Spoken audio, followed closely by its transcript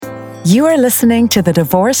You are listening to the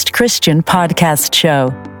Divorced Christian Podcast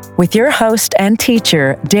Show with your host and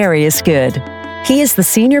teacher, Darius Good. He is the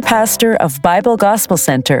senior pastor of Bible Gospel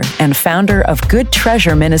Center and founder of Good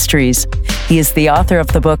Treasure Ministries. He is the author of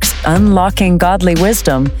the books Unlocking Godly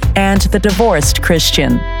Wisdom and The Divorced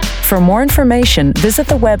Christian. For more information, visit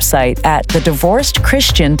the website at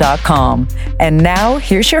thedivorcedchristian.com. And now,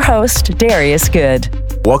 here's your host, Darius Good.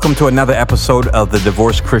 Welcome to another episode of the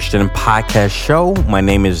Divorced Christian Podcast Show. My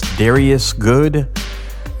name is Darius Good.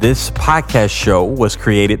 This podcast show was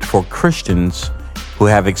created for Christians who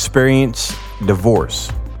have experienced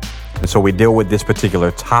divorce. And so we deal with this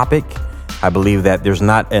particular topic. I believe that there's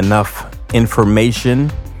not enough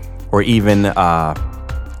information or even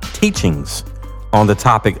teachings on the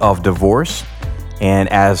topic of divorce. And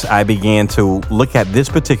as I began to look at this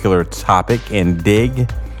particular topic and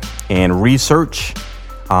dig and research,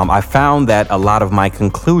 I found that a lot of my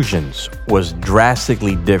conclusions was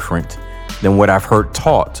drastically different than what I've heard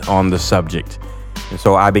taught on the subject. And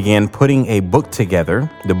so I began putting a book together.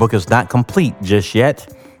 The book is not complete just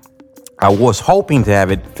yet. I was hoping to have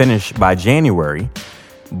it finished by January,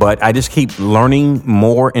 but I just keep learning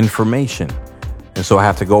more information. And so I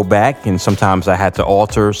have to go back, and sometimes I had to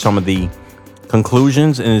alter some of the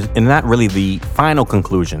conclusions, and not really the final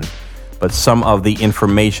conclusion, but some of the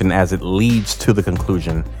information as it leads to the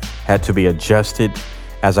conclusion had to be adjusted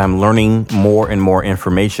as I'm learning more and more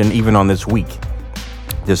information, even on this week.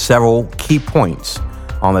 There's several key points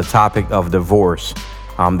on the topic of divorce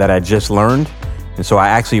that I just learned. And so I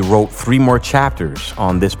actually wrote 3 more chapters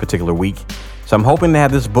on this particular week. So I'm hoping to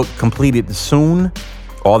have this book completed soon.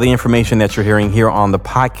 All the information that you're hearing here on the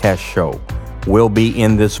podcast show will be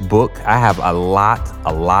in this book. I have a lot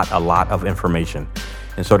of information.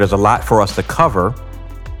 And so there's a lot for us to cover.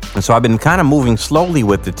 And so I've been kind of moving slowly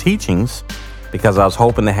with the teachings because I was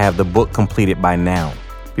hoping to have the book completed by now.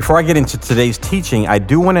 Before I get into today's teaching, I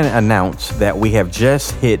do want to announce that we have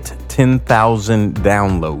just hit 10,000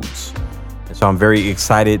 downloads. And so I'm very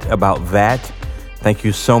excited about that. Thank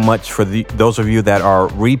you so much for those of you that are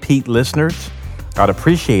repeat listeners. I'd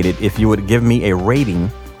appreciate it if you would give me a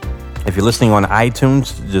rating. If you're listening on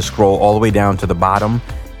iTunes, just scroll all the way down to the bottom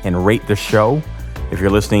and rate the show. If you're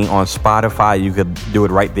listening on Spotify, you could do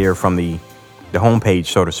it right there from the homepage,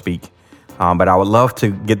 so to speak. But I would love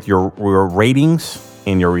to get your ratings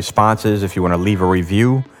and your responses. If you want to leave a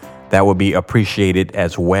review, that would be appreciated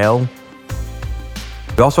as well.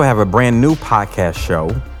 We also have a brand new podcast show.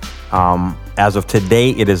 As of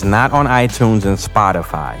today, it is not on iTunes and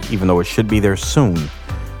Spotify, even though it should be there soon.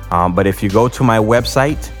 But if you go to my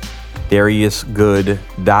website,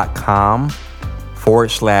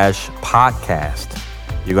 dariusgood.com/podcast,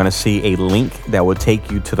 you're going to see a link that will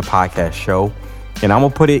take you to the podcast show. And I'm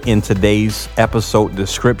going to put it in today's episode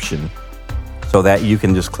description so that you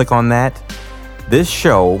can just click on that. This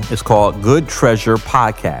show is called Good Treasure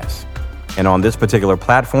Podcast. And on this particular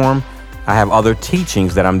platform, I have other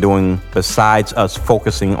teachings that I'm doing besides us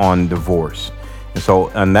focusing on divorce. And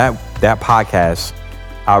so on that podcast,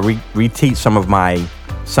 I'll reteach some of my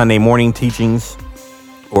Sunday morning teachings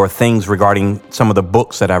or things regarding some of the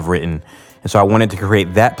books that I've written. And so I wanted to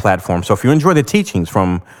create that platform. So if you enjoy the teachings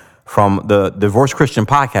from the Divorced Christian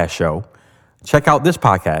Podcast Show, check out this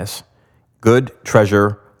podcast, Good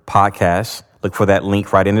Treasure Podcast. Look for that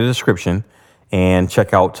link right in the description and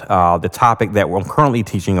check out the topic that I'm currently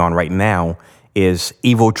teaching on right now is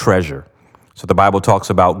evil treasure. So the Bible talks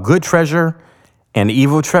about good treasure and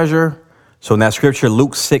evil treasure. So in that scripture,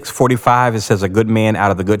 Luke 6:45, it says, a good man out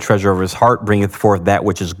of the good treasure of his heart bringeth forth that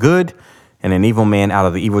which is good, and an evil man out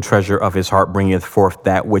of the evil treasure of his heart bringeth forth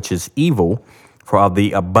that which is evil. For of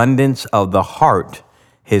the abundance of the heart,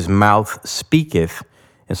 his mouth speaketh.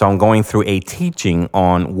 And so I'm going through a teaching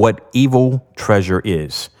on what evil treasure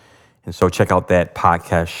is. And so check out that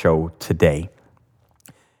podcast show today.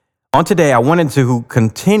 On today, I wanted to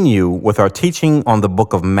continue with our teaching on the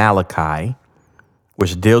book of Malachi,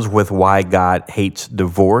 which deals with why God hates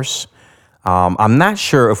divorce. I'm not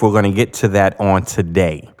sure if we're going to get to that on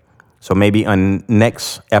today. So maybe on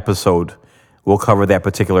next episode, we'll cover that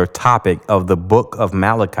particular topic of the book of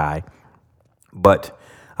Malachi. But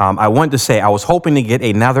I wanted to say I was hoping to get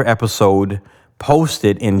another episode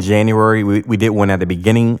posted in January. We did one at the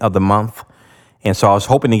beginning of the month. And so I was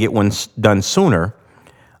hoping to get one done sooner.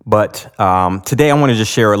 But today I want to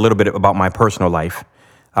just share a little bit about my personal life.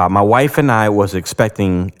 My wife and I was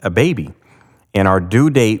expecting a baby, and our due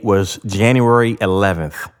date was January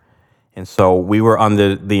 11th. And so we were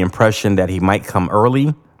under the impression that he might come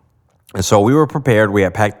early. And so we were prepared. We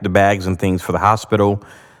had packed the bags and things for the hospital.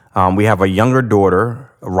 We have a younger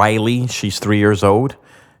daughter, Riley. She's 3 years old.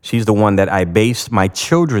 She's the one that I based my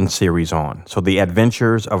children's series on. So The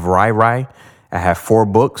Adventures of Rai Rai. I have 4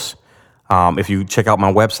 books. If you check out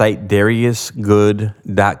my website,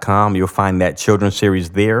 dariusgood.com, you'll find that children's series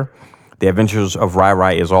there. The Adventures of Rai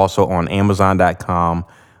Rai is also on Amazon.com,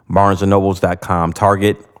 BarnesandNobles.com,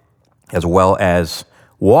 Target, as well as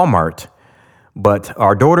Walmart. But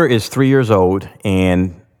our daughter is 3 years old,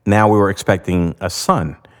 and now we were expecting a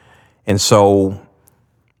son. And so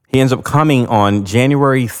he ends up coming on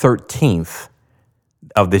January 13th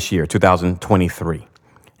of this year, 2023.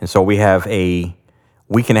 And so we have a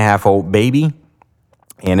week and a half old baby,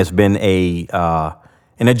 and it's been an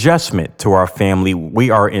adjustment to our family. We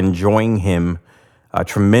are enjoying him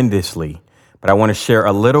tremendously. But I want to share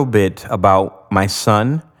a little bit about my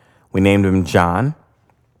son. We named him John.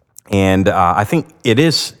 And I think it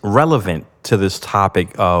is relevant to this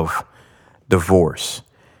topic of divorce.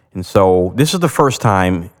 And so this is the first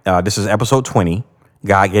time, this is episode 20,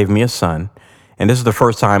 God gave me a son. And this is the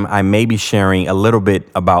first time I may be sharing a little bit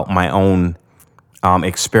about my own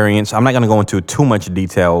experience. I'm not going to go into too much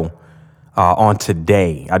detail on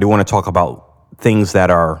today. I do want to talk about things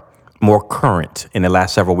that are more current in the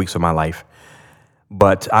last several weeks of my life.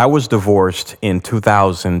 But I was divorced in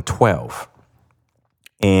 2012.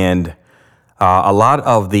 And a lot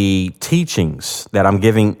of the teachings that I'm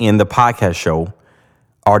giving in the podcast show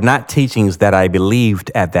are not teachings that I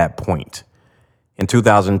believed at that point. In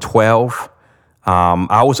 2012,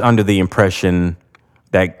 I was under the impression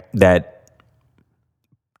that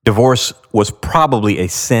divorce was probably a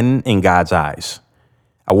sin in God's eyes.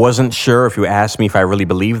 I wasn't sure. If you asked me if I really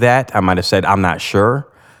believed that, I might have said, I'm not sure.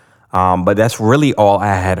 But that's really all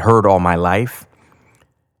I had heard all my life.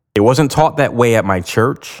 It wasn't taught that way at my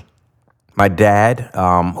church. My dad,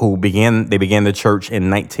 they began the church in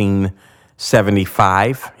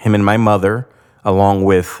 1975, him and my mother, along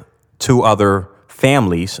with 2 other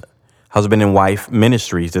families, husband and wife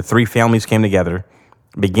ministries. The 3 families came together,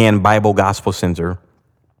 began Bible Gospel Center.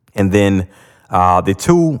 And then the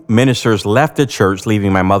 2 ministers left the church,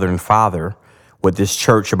 leaving my mother and father with this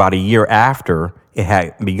church about a year after it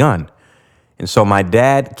had begun. And so my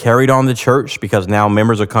dad carried on the church because now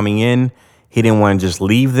members are coming in. He didn't want to just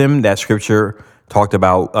leave them. That scripture talked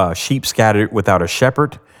about sheep scattered without a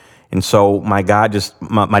shepherd. And so my dad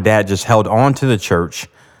just held on to the church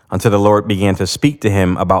until the Lord began to speak to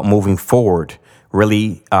him about moving forward,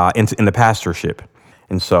 really in the pastorship.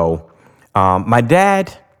 And so my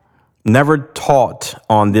dad never taught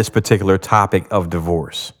on this particular topic of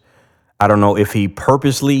divorce. I don't know if he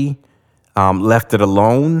purposely left it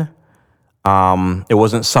alone. It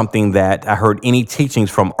wasn't something that I heard any teachings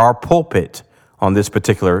from our pulpit on this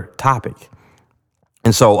particular topic.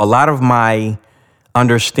 And so a lot of my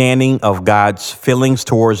understanding of God's feelings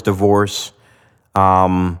towards divorce,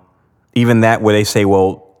 even that where they say,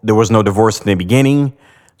 well, there was no divorce in the beginning.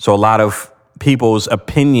 So a lot of people's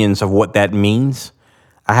opinions of what that means.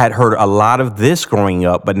 I had heard a lot of this growing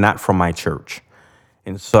up, but not from my church.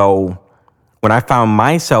 And so when I found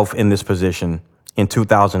myself in this position in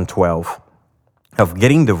 2012 of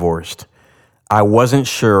getting divorced, I wasn't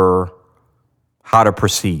sure how to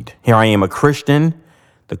proceed. Here I am, a Christian.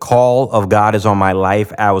 The call of God is on my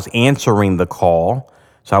life. I was answering the call.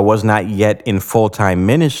 So I was not yet in full-time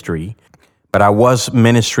ministry, but I was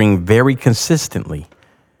ministering very consistently.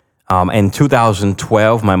 In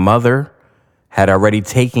 2012, my mother had already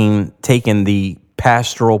taken the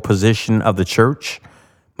pastoral position of the church.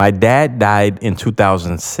 My dad died in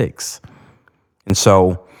 2006. And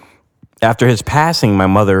so after his passing, my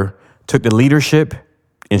mother took the leadership,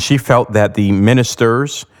 and she felt that the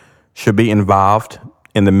ministers should be involved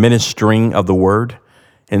in the ministering of the word.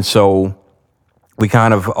 And so we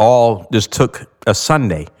kind of all just took a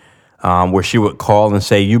Sunday where she would call and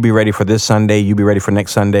say, you be ready for this Sunday, you be ready for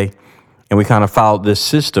next Sunday. And we kind of followed this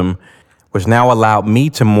system, which now allowed me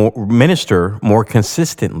to minister more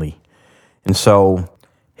consistently. And so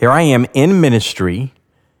here I am in ministry,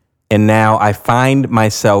 and now I find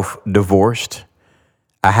myself divorced.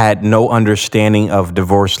 I had no understanding of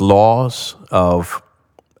divorce laws, of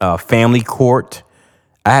family court.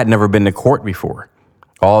 I had never been to court before.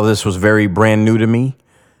 All of this was very brand new to me.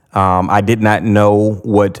 I did not know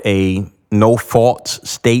what a no-fault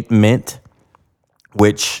state meant,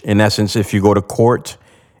 which, in essence, if you go to court,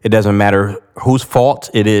 it doesn't matter whose fault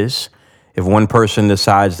it is. If one person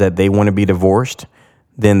decides that they want to be divorced,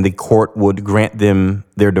 then the court would grant them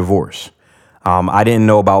their divorce. I didn't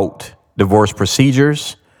know about divorce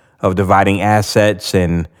procedures, of dividing assets,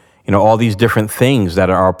 and all these different things that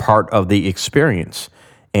are part of the experience.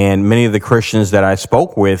 And many of the Christians that I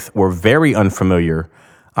spoke with were very unfamiliar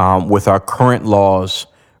with our current laws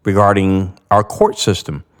regarding our court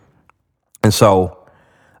system. And so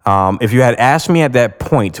if you had asked me at that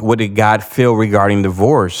point, what did God feel regarding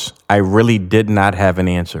divorce? I really did not have an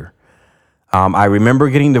answer. I remember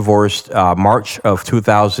getting divorced March of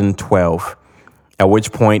 2012, at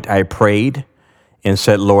which point I prayed and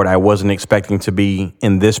said, Lord, I wasn't expecting to be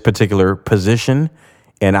in this particular position,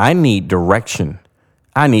 and I need direction.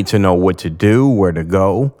 I need to know what to do, where to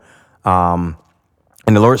go. And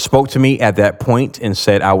the Lord spoke to me at that point and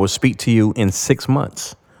said, I will speak to you in 6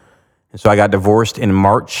 months. And so I got divorced in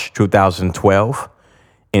March 2012.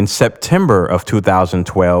 In September of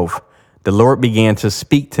 2012, the Lord began to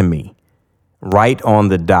speak to me right on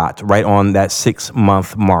the dot, right on that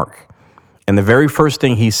 6-month mark. And the very first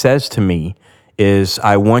thing he says to me is,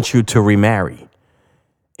 I want you to remarry.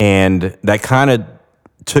 And that kind of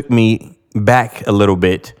took me back a little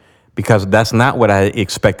bit because that's not what I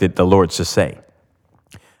expected the Lord to say.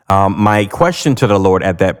 My question to the Lord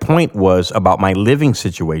at that point was about my living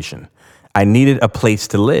situation. I needed a place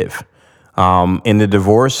to live. In the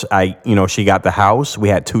divorce, she got the house. We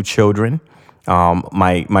had 2 children,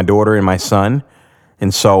 my daughter and my son.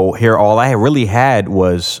 And so here, all I really had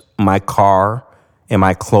was my car and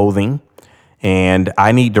my clothing, and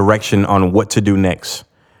I need direction on what to do next.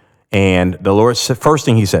 And the Lord said, first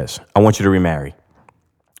thing he says, I want you to remarry.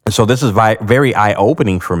 And so this is very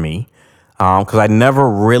eye-opening for me because I never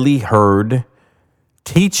really heard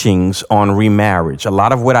teachings on remarriage. A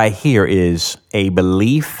lot of what I hear is a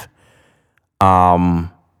belief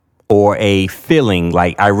or a feeling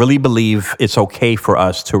like I really believe it's okay for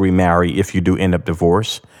us to remarry if you do end up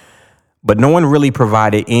divorced. But no one really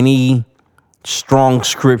provided any strong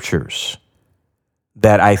scriptures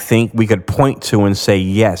that I think we could point to and say,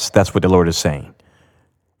 yes, that's what the Lord is saying.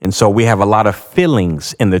 And so we have a lot of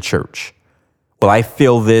feelings in the church. Well, I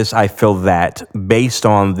feel this, I feel that, based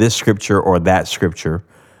on this scripture or that scripture.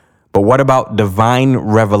 But what about divine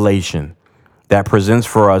revelation that presents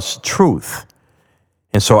for us truth?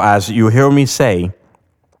 And so as you hear me say,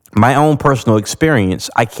 my own personal experience,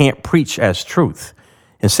 I can't preach as truth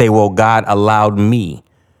and say, well, God allowed me.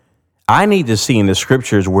 I need to see in the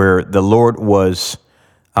scriptures where the Lord was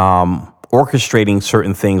orchestrating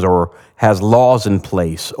certain things or has laws in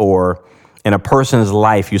place, or in a person's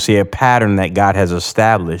life, you see a pattern that God has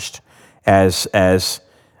established as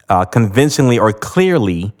convincingly or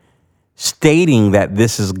clearly stating that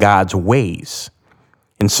this is God's ways.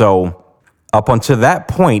 And so up until that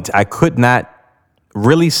point, I could not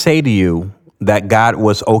really say to you that God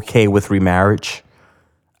was okay with remarriage.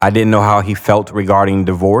 I didn't know how he felt regarding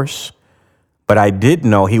divorce, but I did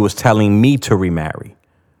know he was telling me to remarry.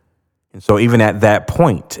 And so even at that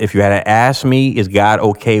point, if you had asked me, is God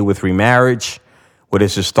okay with remarriage? What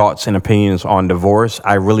is his thoughts and opinions on divorce?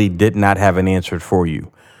 I really did not have an answer for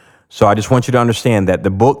you. So I just want you to understand that the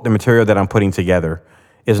book, the material that I'm putting together,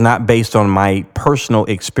 is not based on my personal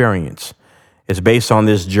experience. It's based on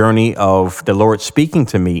this journey of the Lord speaking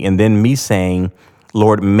to me and then me saying,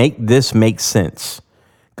 Lord, make this make sense.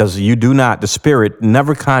 Because the Spirit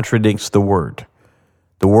never contradicts the Word.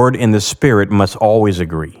 The Word and the Spirit must always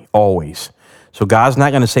agree, always. So God's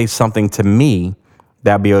not going to say something to me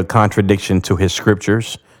that'll be a contradiction to his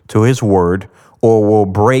scriptures, to his word, or will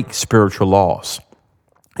break spiritual laws.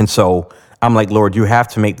 And so I'm like, Lord, you have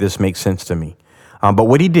to make this make sense to me. But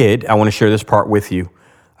what he did, I want to share this part with you.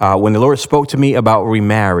 When the Lord spoke to me about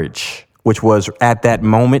remarriage, which was at that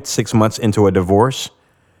moment 6 months into a divorce,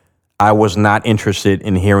 I was not interested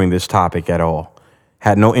in hearing this topic at all.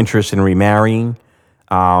 Had no interest in remarrying.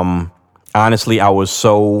 Honestly, I was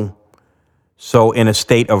so in a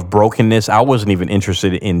state of brokenness, I wasn't even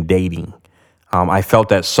interested in dating. I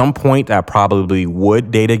felt at some point I probably would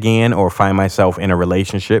date again or find myself in a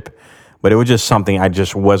relationship, but it was just something I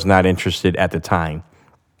just was not interested at the time.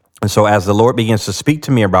 And so as the Lord begins to speak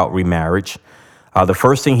to me about remarriage, the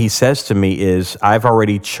first thing he says to me is, I've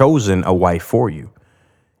already chosen a wife for you.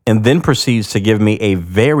 And then proceeds to give me a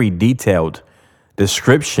very detailed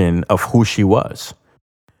description of who she was.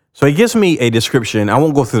 So he gives me a description. I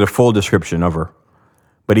won't go through the full description of her,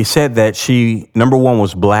 but he said that she, number one,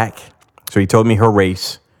 was black. So he told me her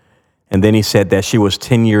race. And then he said that she was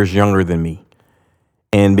 10 years younger than me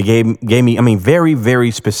and gave me, very,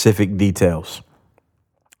 very specific details.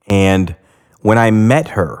 And when I met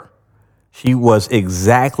her, she was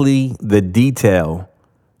exactly the details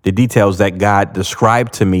that God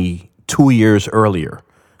described to me 2 years earlier.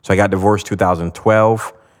 So I got divorced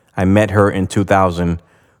 2012. I met her in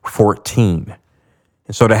 2014.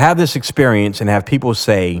 And so to have this experience and have people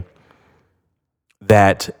say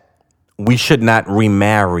that we should not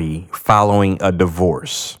remarry following a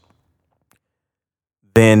divorce,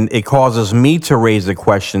 then it causes me to raise the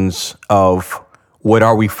questions of what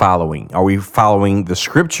are we following? Are we following the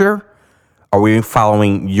scripture? Are we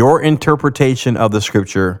following your interpretation of the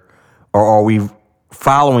scripture? Or are we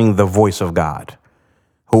following the voice of God,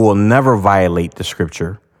 who will never violate the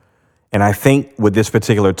scripture? And I think with this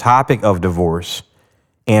particular topic of divorce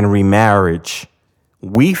and remarriage,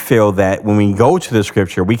 we feel that when we go to the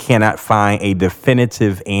scripture, we cannot find a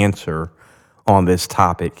definitive answer on this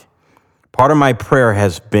topic. Part of my prayer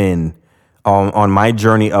has been on my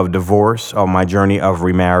journey of divorce, on my journey of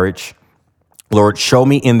remarriage. Lord, show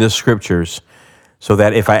me in the scriptures so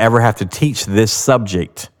that if I ever have to teach this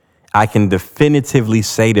subject, I can definitively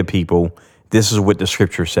say to people, this is what the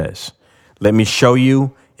scripture says. Let me show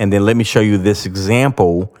you, and then let me show you this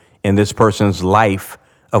example in this person's life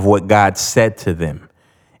of what God said to them.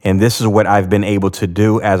 And this is what I've been able to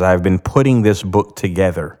do as I've been putting this book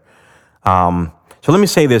together. So let me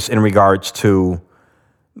say this in regards to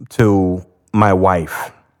my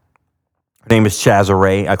wife. Her name is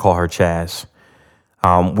Chazare. I call her Chaz.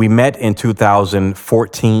 We met in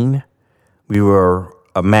 2014. We were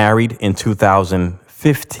married in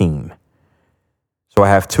 2015. So I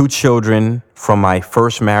have 2 children from my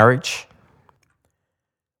first marriage.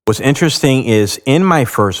 What's interesting is in my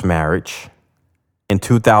first marriage in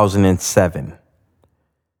 2007,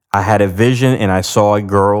 I had a vision and I saw a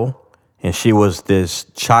girl, and she was this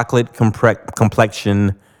chocolate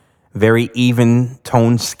complexion, very even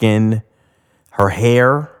toned skin. Her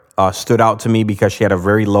hair stood out to me because she had a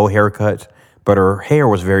very low haircut, but her hair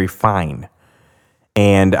was very fine.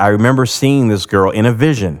 And I remember seeing this girl in a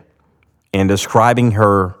vision and describing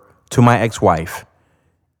her to my ex-wife,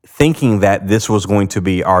 thinking that this was going to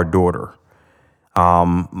be our daughter.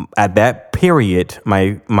 At that period,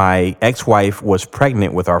 my ex-wife was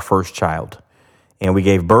pregnant with our first child, and we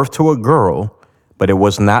gave birth to a girl, but it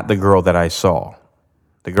was not the girl that I saw.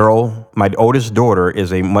 The girl, my oldest daughter,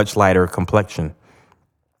 is a much lighter complexion.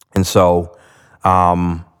 And so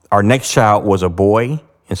our next child was a boy,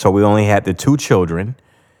 and so we only had the 2 children.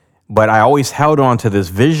 But I always held on to this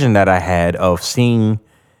vision that I had of seeing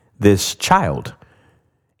this child.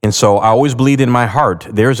 And so I always believed in my heart,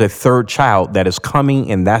 there's a 3rd child that is coming,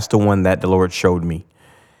 and that's the one that the Lord showed me.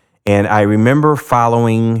 And I remember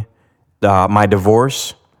following my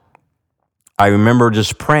divorce. I remember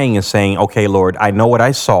just praying and saying, okay, Lord, I know what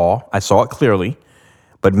I saw. I saw it clearly,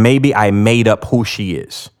 but maybe I made up who she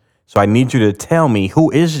is. So I need you to tell me,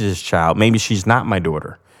 who is this child? Maybe she's not my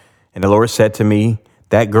daughter. And the Lord said to me,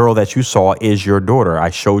 that girl that you saw is your daughter. I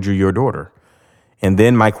showed you your daughter. And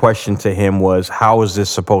then my question to him was, how is this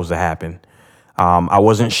supposed to happen? I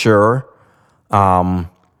wasn't sure how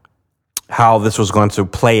this was going to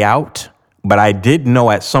play out, but I did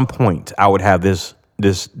know at some point I would have this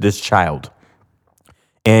child.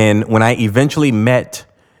 And when I eventually met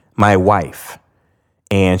my wife,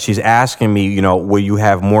 and she's asking me, will you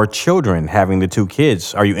have more children, having the 2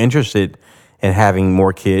 kids? Are you interested in having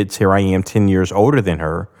more kids? Here I am 10 years older than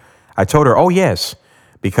her. I told her, oh, yes,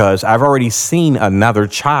 because I've already seen another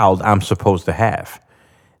child I'm supposed to have.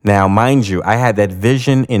 Now, mind you, I had that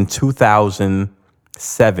vision in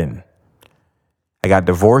 2007. I got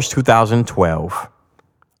divorced 2012.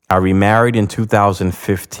 I remarried in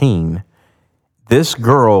 2015. This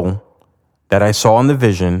girl that I saw in the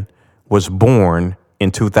vision was born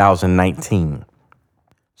in 2019.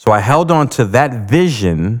 So I held on to that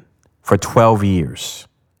vision for 12 years.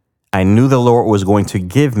 I knew the Lord was going to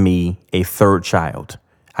give me a 3rd child.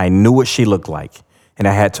 I knew what she looked like. And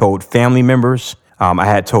I had told family members, I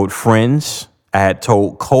had told friends, I had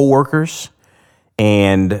told coworkers.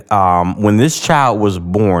 And when this child was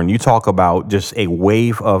born, you talk about just a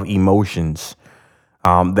wave of emotions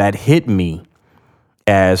that hit me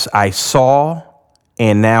as I saw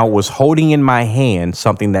and now was holding in my hand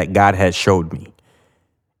something that God had showed me.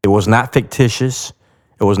 It was not fictitious.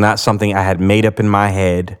 It was not something I had made up in my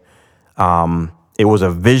head. It was a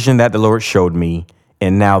vision that the Lord showed me,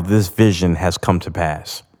 and now this vision has come to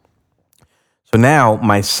pass. So now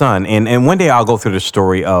my son, and one day I'll go through the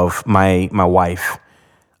story of my wife,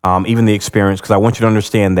 even the experience, because I want you to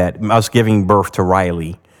understand that us giving birth to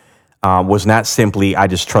Riley was not simply, I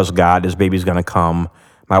just trust God, this baby's going to come.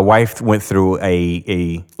 My wife went through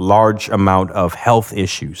a large amount of health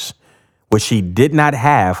issues, which she did not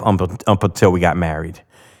have up until we got married.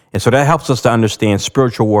 And so that helps us to understand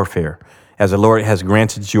spiritual warfare. As the Lord has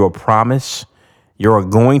granted you a promise, you're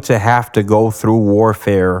going to have to go through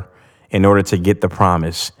warfare in order to get the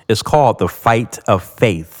promise. It's called the fight of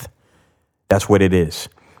faith. That's what it is.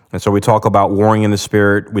 And so we talk about warring in the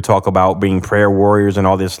spirit. We talk about being prayer warriors and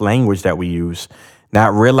all this language that we use,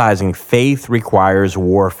 not realizing faith requires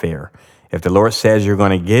warfare. If the Lord says you're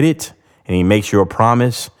going to get it and he makes you a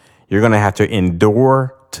promise, You're going to have to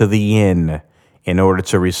endure to the end in order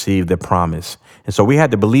to receive the promise. And so we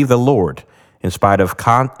had to believe the Lord in spite of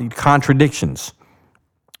contradictions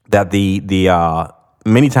that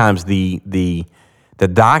many times the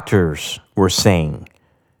doctors were saying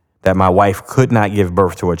that my wife could not give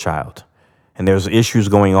birth to a child. And there's issues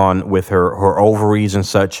going on with her ovaries and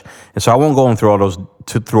such. And so I won't go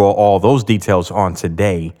through all those details on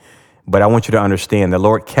today, but I want you to understand the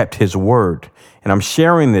Lord kept his word. And I'm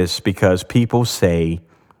sharing this because people say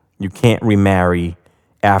you can't remarry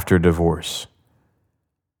after divorce.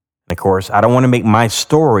 And of course, I don't want to make my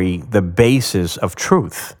story the basis of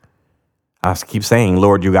truth. I keep saying,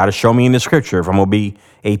 Lord, you got to show me in the scripture. If I'm going to be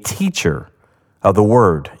a teacher of the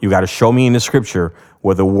word, you got to show me in the scripture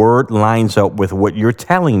where the word lines up with what you're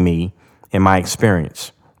telling me in my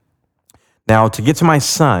experience. Now, to get to my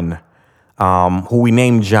son, who we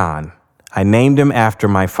named John, I named him after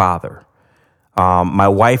my father. My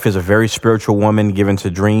wife is a very spiritual woman, given to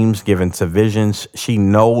dreams, given to visions. She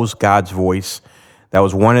knows God's voice. That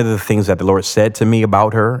was one of the things that the Lord said to me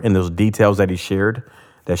about her in those details that he shared,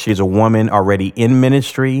 that she's a woman already in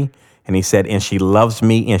ministry. And he said, and she loves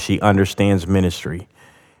me and she understands ministry.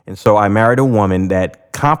 And so I married a woman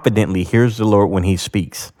that confidently hears the Lord when he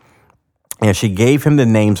speaks. And she gave him the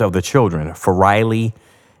names of the children for Riley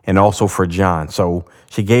and also for John. So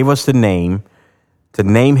she gave us the name to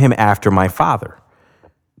name him after my father,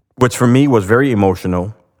 which for me was very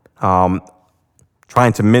emotional.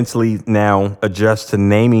 Trying to mentally now adjust to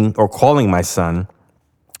naming or calling my son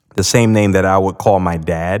the same name that I would call my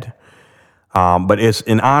dad. But it's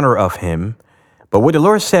in honor of him. But what the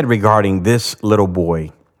Lord said regarding this little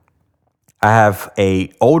boy, I have an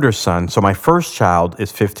older son. So my first child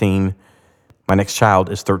is 15. My next child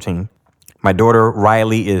is 13. My daughter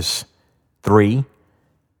Riley is 3.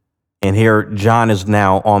 And here John is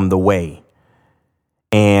now on the way.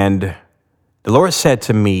 And the Lord said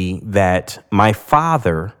to me that my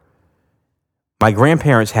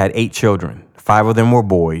grandparents had 8 children. 5 of them were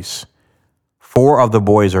boys. 4 of the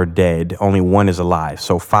boys are dead. Only 1 is alive.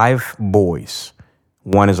 So 5 boys,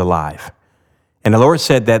 1 is alive. And the Lord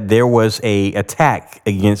said that there was a attack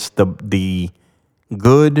against the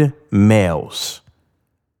good males.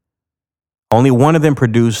 Only 1 of them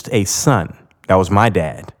produced a son. That was my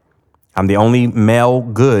dad. I'm the only male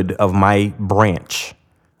good of my branch.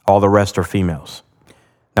 All the rest are females.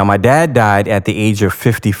 Now, my dad died at the age of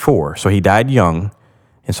 54. So he died young.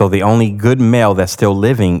 And so the only good male that's still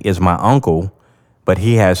living is my uncle, but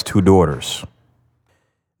he has 2 daughters.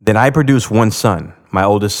 Then I produced 1 son, my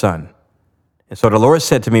oldest son. And so the Lord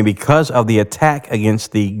said to me, because of the attack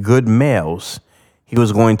against the good males, he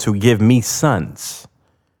was going to give me sons.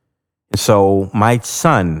 And so my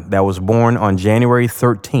son that was born on January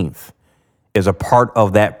 13th is a part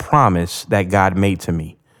of that promise that God made to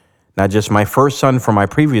me. Not just my first son from my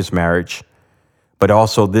previous marriage, but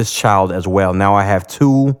also this child as well. Now I have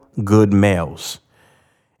 2 good males.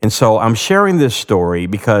 And so I'm sharing this story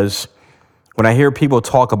because when I hear people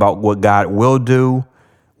talk about what God will do,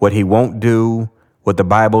 what he won't do, what the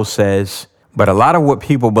Bible says, but a lot of what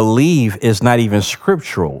people believe is not even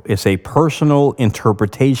scriptural. It's a personal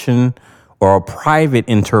interpretation or a private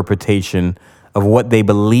interpretation of what they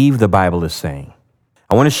believe the Bible is saying.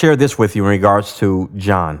 I want to share this with you in regards to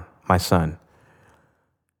John, my son.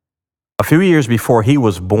 A few years before he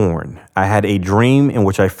was born, I had a dream in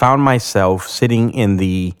which I found myself sitting in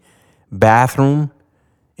the bathroom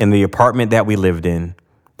in the apartment that we lived in.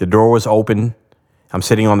 The door was open. I'm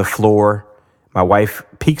sitting on the floor. My wife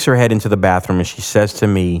peeks her head into the bathroom and she says to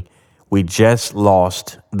me, "We just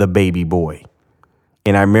lost the baby boy."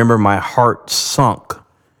 And I remember my heart sunk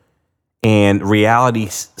and reality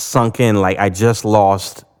sunk in, like I just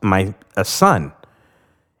lost a son.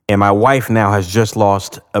 And my wife now has just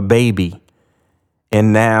lost a baby.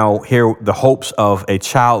 And now here the hopes of a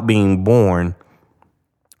child being born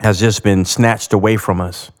has just been snatched away from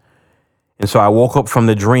us. And so I woke up from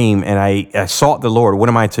the dream and I sought the Lord. What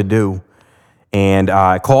am I to do? And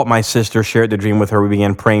I called my sister, shared the dream with her. We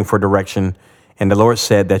began praying for direction. And the Lord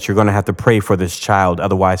said that you're going to have to pray for this child.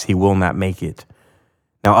 Otherwise, he will not make it.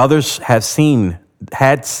 Now, others had seen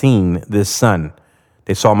this son.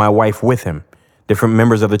 They saw my wife with him. Different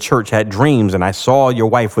members of the church had dreams, and I saw your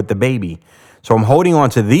wife with the baby. So I'm holding on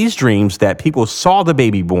to these dreams that people saw the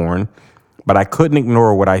baby born, but I couldn't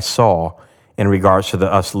ignore what I saw in regards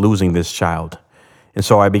to us losing this child. And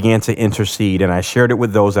so I began to intercede, and I shared it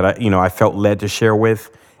with those that I felt led to share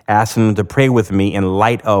with, asking them to pray with me in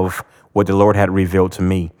light of what the Lord had revealed to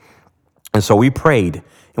me. And so we prayed.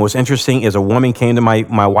 And what's interesting is a woman came to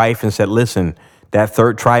my wife and said, "Listen, that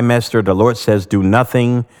 3rd trimester, the Lord says, do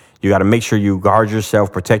nothing. You got to make sure you guard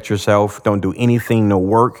yourself, protect yourself, don't do anything, no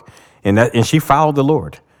work. And she followed the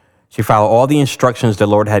Lord. She followed all the instructions the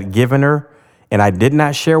Lord had given her. And I did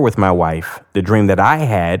not share with my wife the dream that I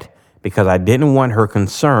had because I didn't want her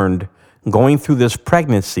concerned going through this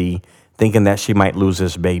pregnancy, thinking that she might lose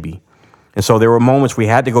this baby. And so there were moments we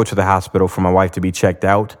had to go to the hospital for my wife to be checked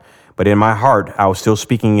out. But in my heart, I was still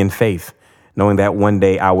speaking in faith, knowing that one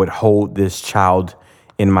day I would hold this child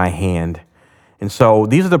in my hand. And so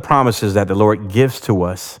these are the promises that the Lord gives to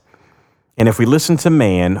us. And if we listen to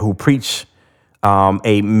man who preach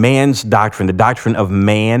a man's doctrine, the doctrine of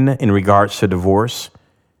man in regards to divorce,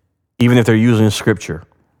 even if they're using scripture,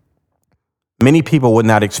 many people would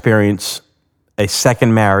not experience a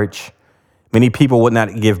second marriage. Many people would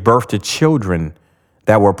not give birth to children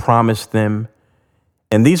that were promised them.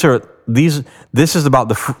 And this is about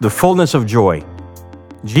the fullness of joy.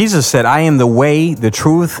 Jesus said, I am the way, the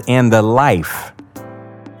truth, and the life.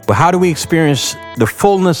 But how do we experience the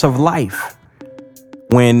fullness of life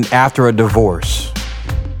when after a divorce?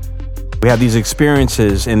 We have these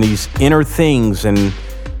experiences and these inner things,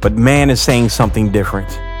 but man is saying something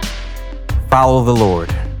different. Follow the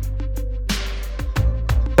Lord.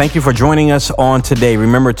 Thank you for joining us on today.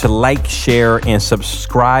 Remember to like, share, and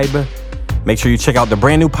subscribe. Make sure you check out the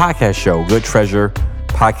brand new podcast show, Good Treasure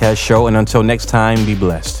Podcast Show. And until next time, be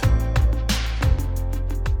blessed.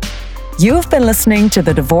 You have been listening to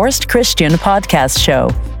the Divorced Christian Podcast Show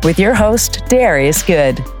with your host, Darius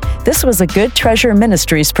Good. This was a Good Treasure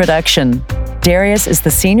Ministries production. Darius is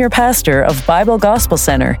the senior pastor of Bible Gospel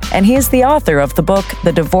Center, and he is the author of the book,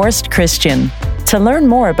 The Divorced Christian. To learn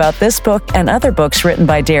more about this book and other books written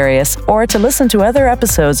by Darius, or to listen to other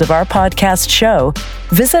episodes of our podcast show,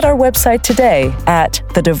 visit our website today at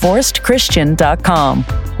thedivorcedchristian.com.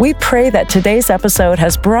 We pray that today's episode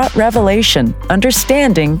has brought revelation,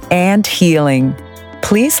 understanding, and healing.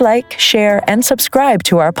 Please like, share, and subscribe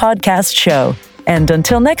to our podcast show. And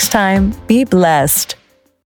until next time, be blessed.